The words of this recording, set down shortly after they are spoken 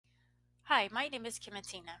Hi, my name is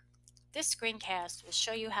Kimatina. This screencast will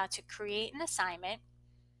show you how to create an assignment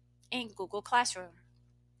in Google Classroom.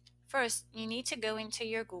 First, you need to go into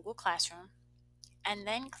your Google Classroom and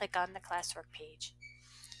then click on the classwork page.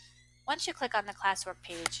 Once you click on the classwork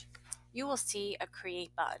page, you will see a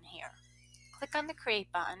Create button here. Click on the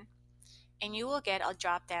Create button and you will get a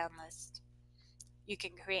drop-down list. You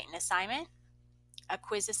can create an assignment, a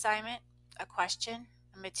quiz assignment, a question,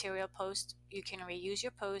 a material post. You can reuse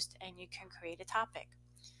your post and you can create a topic.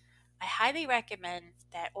 I highly recommend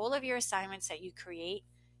that all of your assignments that you create,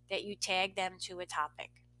 that you tag them to a topic.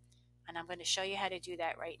 And I'm going to show you how to do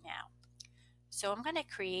that right now. So I'm going to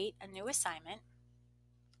create a new assignment.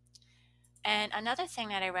 And another thing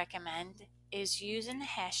that I recommend is using the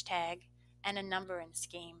hashtag and a numbering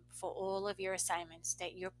scheme for all of your assignments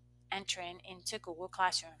that you're entering into Google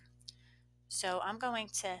Classroom. So I'm going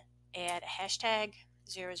to add a hashtag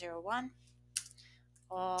 001,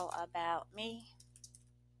 all about me.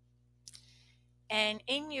 And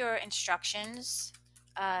in your instructions,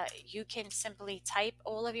 you can simply type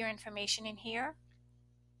all of your information in here,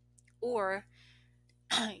 or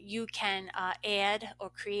you can add or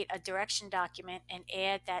create a direction document and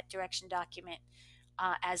add that direction document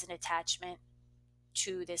as an attachment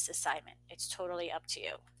to this assignment. It's totally up to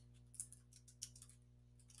you.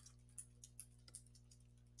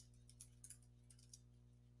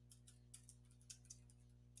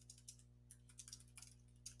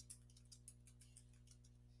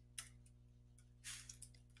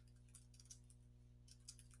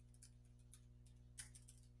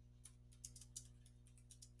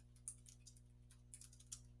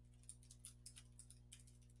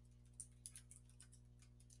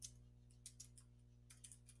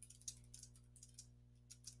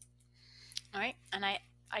 All right, and I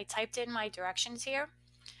typed in my directions here.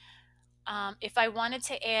 If I wanted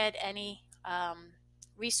to add any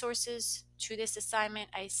resources to this assignment,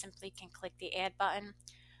 I simply can click the Add button.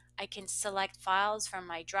 I can select files from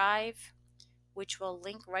my drive, which will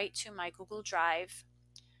link right to my Google Drive.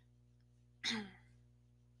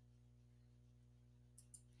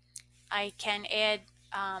 I can add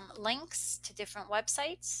links to different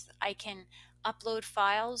websites. I can upload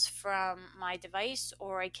files from my device,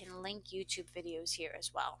 or I can link YouTube videos here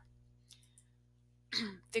as well.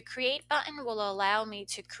 The Create button will allow me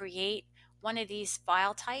to create one of these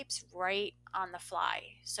file types right on the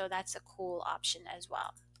fly. So that's a cool option as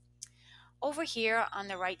well. Over here on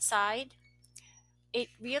the right side, it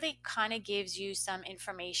really kind of gives you some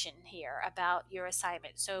information here about your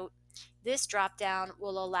assignment. So this drop down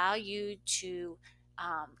will allow you to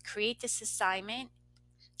create this assignment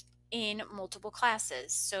in multiple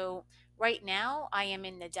classes. So right now I am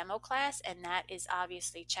in the demo class and that is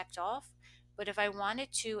obviously checked off. But if I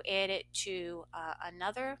wanted to add it to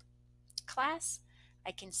another class,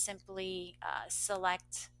 I can simply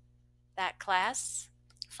select that class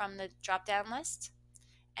from the drop down list,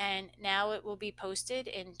 and now it will be posted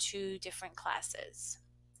in two different classes,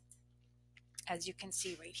 as you can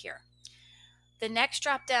see right here. The next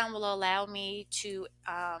drop down will allow me to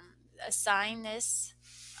assign this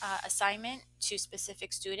assignment to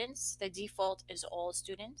specific students. The default is all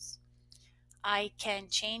students. I can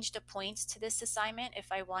change the points to this assignment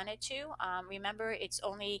if I wanted to. Remember, it's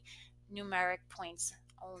only numeric points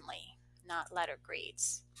only, not letter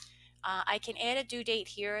grades. I can add a due date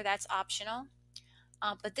here, that's optional.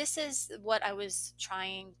 But this is what I was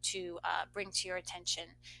trying to bring to your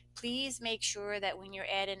attention. Please make sure that when you're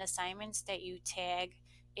adding assignments that you tag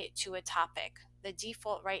it to a topic. The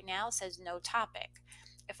default right now says no topic.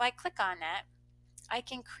 If I click on that, I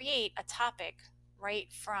can create a topic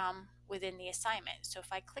right from within the assignment. So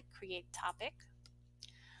if I click create topic,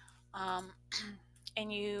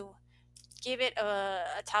 and you give it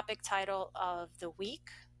a topic title of the week,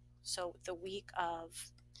 so the week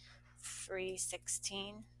of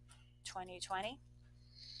 3/16/2020.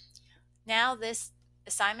 Now this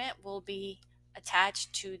assignment will be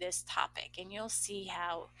attached to this topic, and you'll see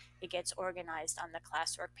how it gets organized on the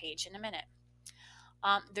classwork page in a minute.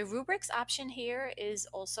 The rubrics option here is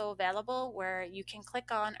also available, where you can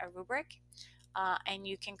click on a rubric and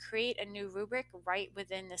you can create a new rubric right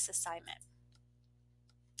within this assignment.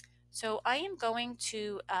 So I am going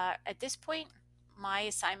to, at this point, my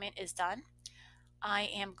assignment is done. I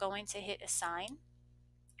am going to hit assign.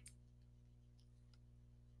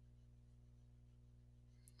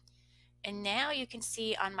 And now you can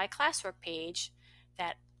see on my classwork page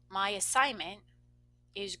that my assignment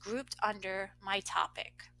is grouped under my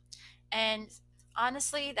topic. And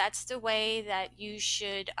honestly, that's the way that you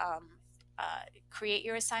should create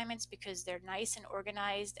your assignments, because they're nice and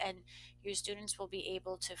organized and your students will be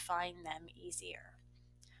able to find them easier.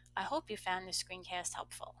 I hope you found this screencast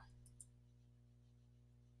helpful.